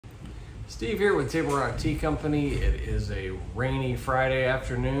Steve here with Table Rock Tea Company. It is a rainy Friday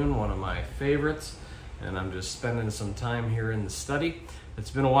afternoon, one of my favorites, and I'm just spending some time here in the study. It's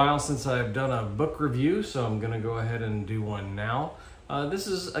been a while since I've done a book review, so I'm going to go ahead and do one now. This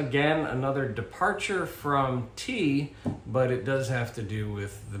is, again, another departure from tea, but it does have to do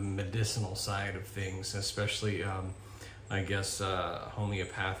with the medicinal side of things, especially I guess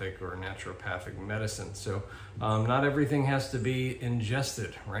homeopathic or naturopathic medicine. So not everything has to be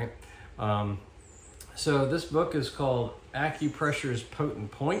ingested, right? So this book is called Acupressure's Potent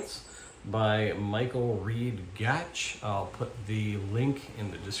Points by Michael Reed Gatch. I'll put the link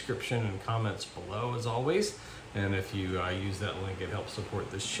in the description and comments below as always. And if you use that link, it helps support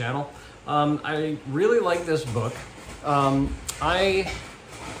this channel. I really like this book. I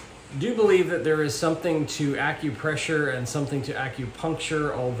do believe that there is something to acupressure and something to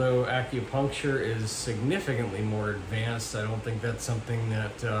acupuncture, although acupuncture is significantly more advanced. I don't think that's something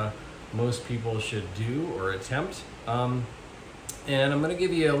that most people should do or attempt. And I'm going to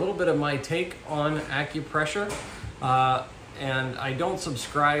give you a little bit of my take on acupressure. And I don't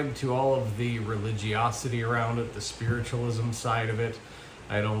subscribe to all of the religiosity around it, the spiritualism side of it.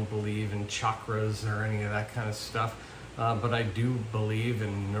 I don't believe in chakras or any of that kind of stuff. But I do believe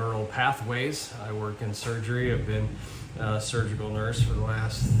in neural pathways. I work in surgery. I've been a surgical nurse for the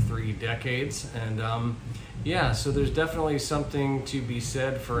last 3 decades. And yeah, so there's definitely something to be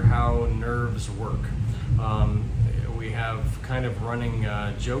said for how nerves work. We have kind of running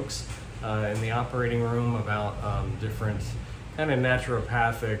jokes in the operating room about different kind of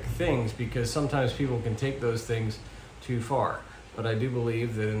naturopathic things, because sometimes people can take those things too far. But I do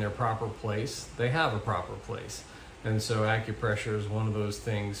believe that in their proper place, they have a proper place. And so acupressure is one of those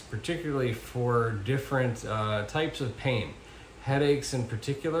things, particularly for different types of pain, headaches in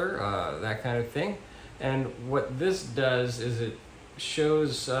particular, that kind of thing. And what this does is it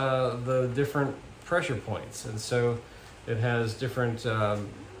shows the different pressure points. And so it has different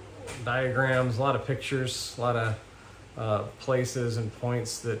diagrams, a lot of pictures, a lot of places and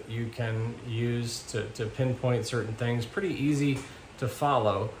points that you can use to pinpoint certain things. Pretty easy to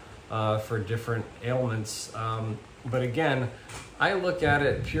follow for different ailments. But again, I look at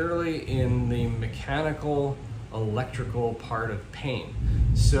it purely in the mechanical, electrical part of pain.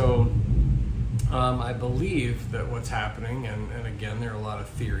 So I believe that what's happening, and again, there are a lot of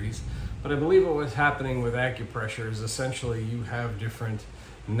theories, but I believe what was happening with acupressure is essentially you have different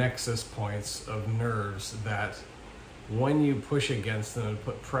nexus points of nerves that when you push against them and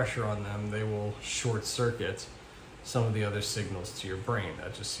put pressure on them, they will short circuit some of the other signals to your brain.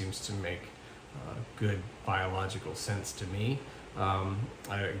 That just seems to make good biological sense to me.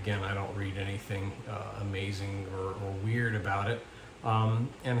 Again, I don't read anything amazing or weird about it.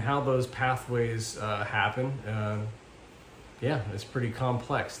 And how those pathways happen, yeah, it's pretty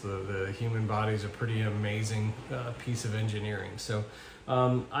complex. The human body is a pretty amazing piece of engineering. So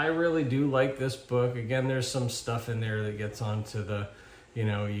I really do like this book. Again, there's some stuff in there that gets onto the, you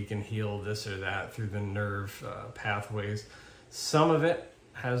know, you can heal this or that through the nerve pathways. Some of it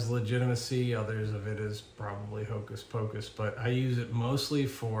has legitimacy, others of it is probably hocus pocus, but I use it mostly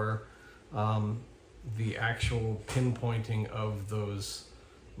for the actual pinpointing of those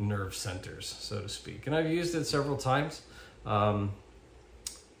nerve centers, so to speak. And I've used it several times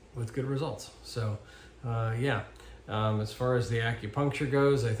with good results. So yeah, as far as the acupuncture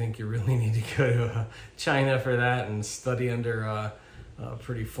goes, I think you really need to go to China for that and study under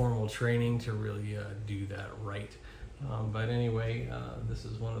pretty formal training to really do that right. But anyway, this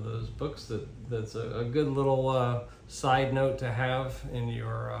is one of those books that's a good little side note to have in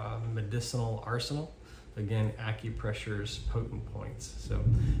your medicinal arsenal. Again, Acupressure's Potent Points. So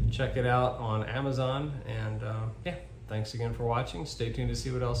check it out on Amazon. And yeah, thanks again for watching. Stay tuned to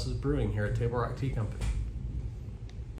see what else is brewing here at Table Rock Tea Company.